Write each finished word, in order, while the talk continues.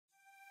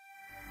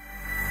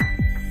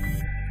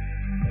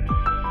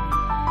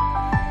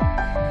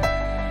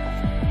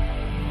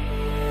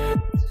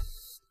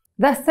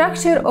The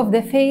structure of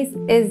the face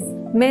is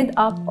made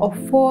up of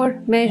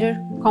 4 major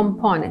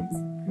components: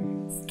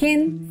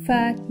 skin,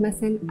 fat,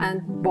 muscle,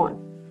 and bone.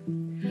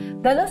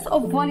 The loss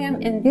of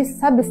volume in this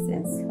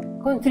substance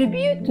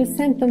contributes to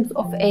symptoms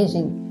of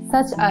aging,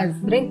 such as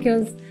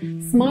wrinkles,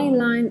 smile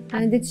line,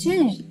 and a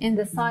change in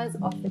the size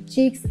of the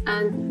cheeks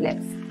and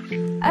lips.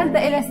 As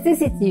the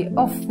elasticity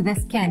of the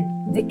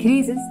skin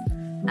decreases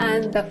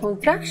and the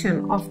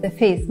contraction of the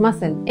face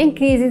muscle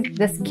increases,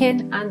 the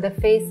skin and the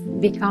face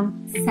become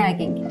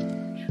sagging.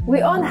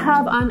 We all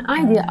have an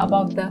idea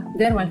about the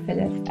dermal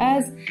filler,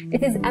 as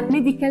it is a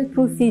medical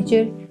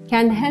procedure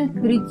can help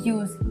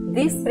reduce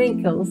these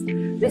wrinkles,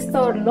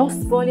 restore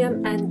lost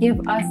volume, and give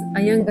us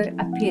a younger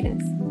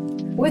appearance.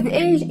 With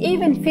age,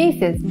 even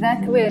faces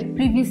that were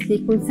previously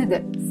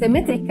considered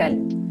symmetrical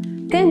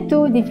tend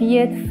to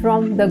deviate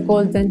from the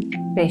golden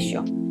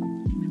ratio.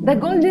 The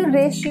golden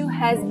ratio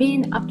has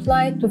been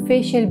applied to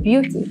facial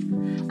beauty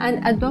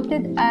and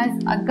adopted as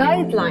a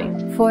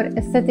guideline for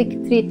aesthetic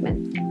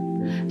treatment,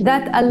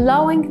 that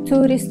allowing to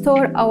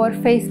restore our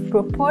face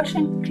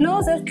proportion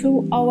closer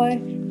to our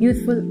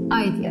youthful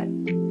ideal,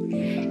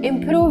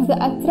 improve the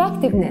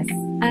attractiveness,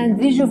 and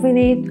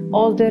rejuvenate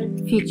older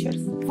features.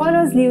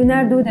 Follows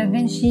Leonardo da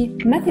Vinci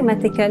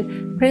mathematical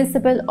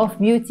principle of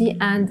beauty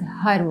and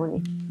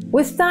harmony.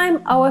 With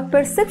time, our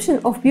perception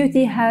of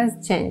beauty has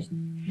changed.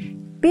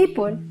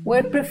 People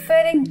were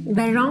preferring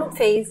the round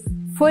face,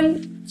 full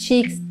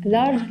cheeks,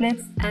 large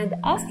lips, and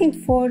asking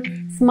for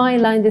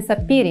smile line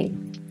disappearing.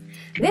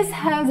 This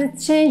has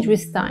changed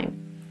with time.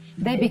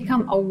 They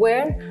become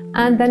aware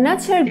and the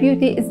natural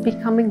beauty is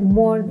becoming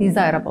more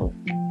desirable.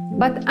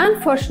 But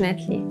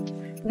unfortunately,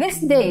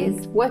 these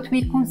days what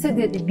we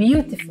consider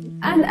beautiful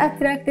and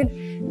attractive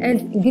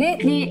is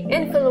greatly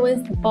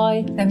influenced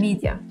by the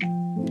media.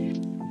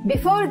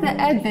 Before the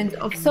advent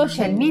of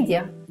social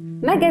media,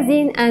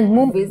 magazines and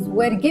movies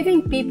were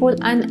giving people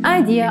an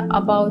idea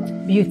about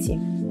beauty.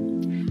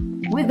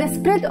 With the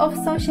spread of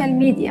social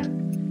media,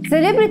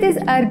 celebrities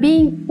are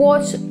being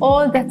watched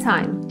all the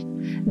time.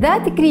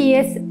 That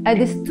creates a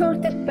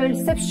distorted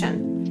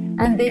perception,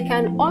 and they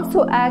can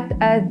also act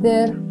as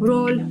their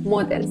role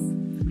models.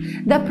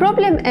 The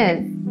problem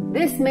is,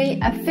 this may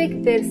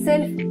affect their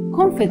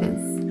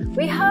self-confidence.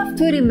 We have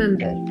to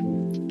remember,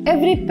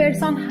 every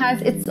person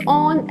has its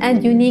own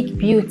and unique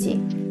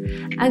beauty,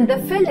 and the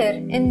filler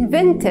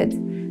invented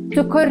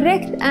to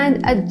correct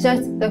and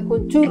adjust the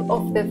contour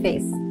of the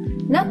face,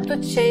 not to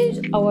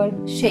change our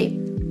shape.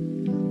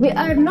 We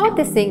are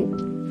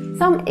noticing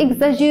some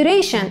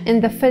exaggeration in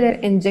the filler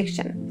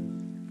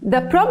injection.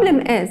 The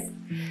problem is,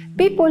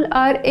 people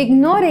are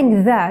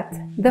ignoring that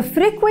the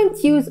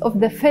frequent use of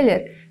the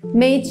filler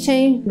may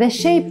change the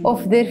shape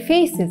of their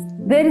faces,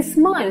 their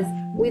smiles,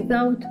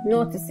 without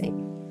noticing,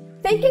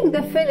 thinking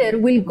the filler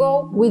will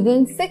go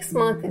within 6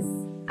 months,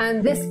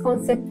 and this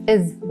concept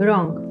is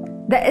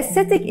wrong. The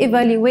aesthetic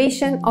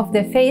evaluation of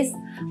the face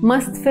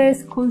must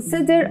first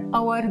consider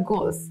our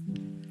goals.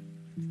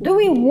 Do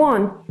we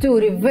want to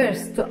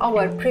reverse to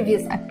our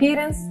previous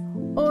appearance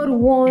or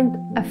want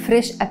a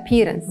fresh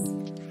appearance?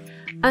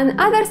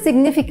 Another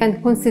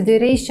significant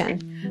consideration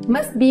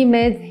must be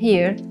made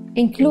here,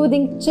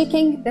 including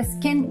checking the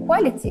skin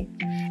quality,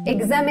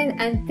 examine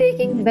and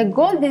taking the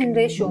golden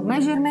ratio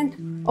measurement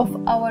of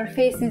our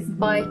faces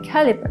by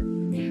caliper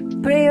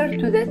prior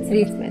to the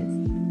treatment,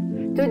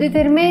 to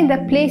determine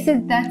the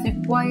places that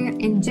require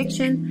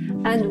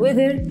injection and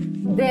whether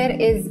there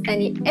is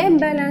any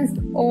imbalance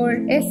or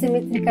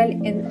asymmetrical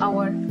in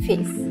our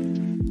face.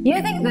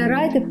 Using the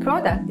right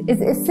product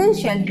is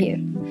essential here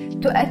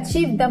to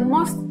achieve the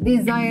most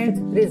desired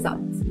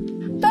results.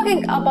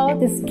 Talking about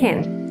the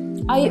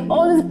skin, I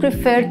always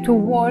prefer to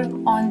work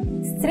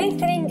on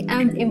strengthening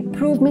and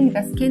improving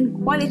the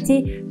skin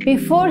quality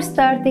before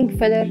starting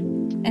filler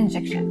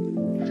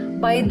injection,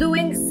 by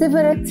doing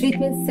several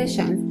treatment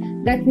sessions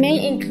that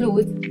may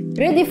include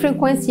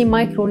radiofrequency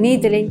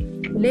microneedling,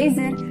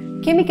 laser,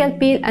 chemical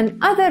peel, and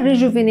other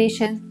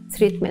rejuvenation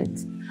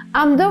treatment.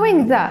 I'm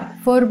doing that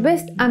for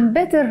best and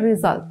better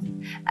result,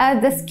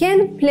 as the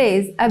skin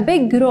plays a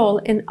big role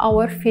in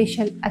our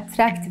facial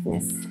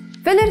attractiveness.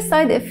 Filler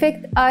side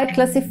effects are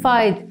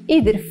classified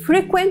either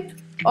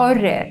frequent or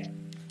rare.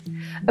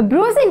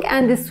 Bruising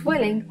and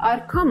swelling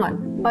are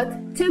common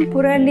but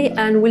temporarily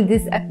and will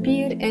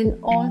disappear in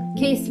all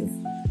cases.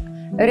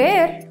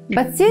 Rare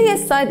but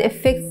serious side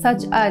effects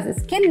such as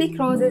skin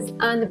necrosis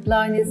and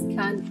blindness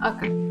can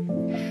occur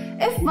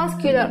if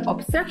vascular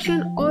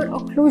obstruction or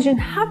occlusion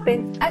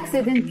happen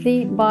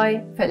accidentally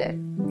by filler.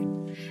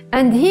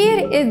 And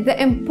here is the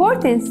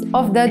importance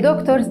of the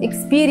doctor's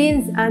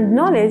experience and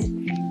knowledge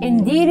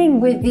in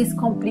dealing with these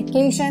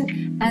complications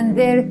and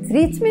their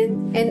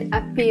treatment in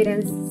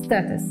appearance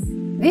status.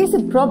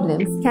 These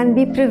problems can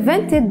be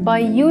prevented by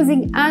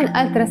using an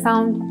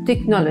ultrasound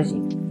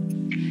technology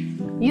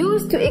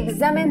used to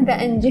examine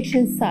the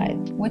injection site,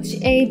 which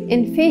aids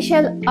in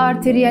facial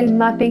arterial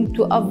mapping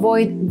to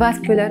avoid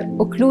vascular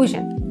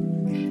occlusion.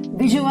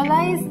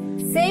 Visualize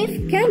safe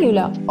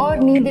cannula or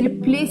needle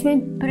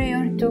placement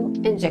prior to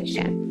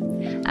injection.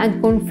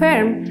 and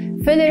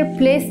confirm filler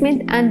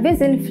placement and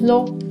vessel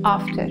flow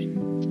after.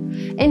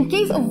 In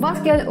case of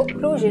vascular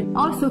occlusion,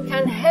 also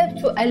can help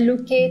to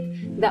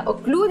allocate the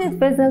occluded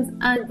vessels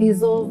and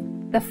dissolve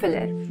the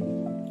filler.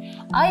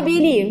 I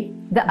believe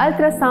the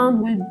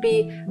ultrasound will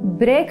be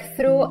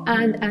breakthrough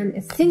and an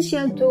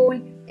essential tool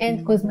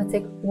in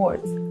cosmetic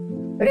world.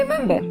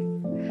 Remember,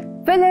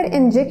 filler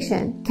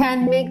injection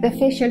can make the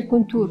facial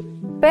contour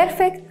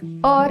perfect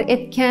or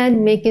it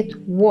can make it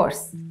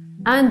worse.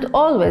 And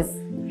always,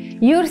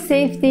 your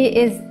safety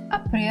is a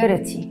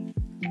priority.